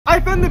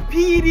found the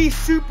PED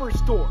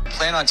Superstore.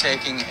 Plan on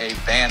taking a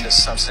banned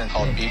substance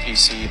called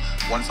BPC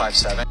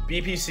 157.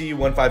 BPC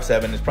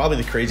 157 is probably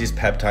the craziest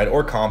peptide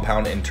or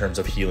compound in terms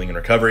of healing and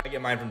recovery. I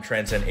get mine from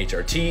Transcend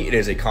HRT. It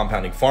is a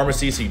compounding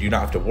pharmacy, so you do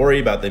not have to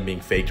worry about them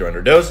being faked or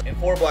underdosed. And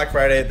for Black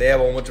Friday, they have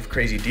a whole bunch of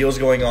crazy deals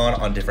going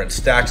on different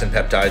stacks and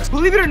peptides.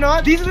 Believe it or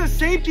not, these are the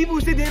same people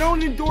who say they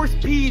don't endorse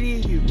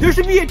PED use. There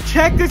should be a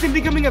checklist in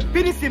becoming a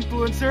fitness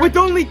influencer with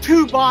only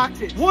 2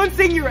 boxes. One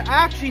saying you're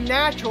actually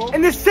natural,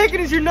 and the second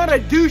is you're not a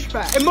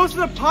douchebag. And most of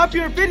the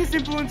popular fitness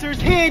influencers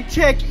can't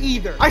check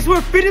either. I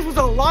swear fitness was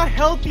a lot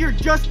healthier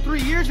just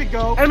 3 years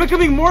ago, and I'm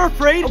becoming more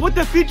afraid of what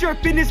the future of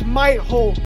fitness might hold.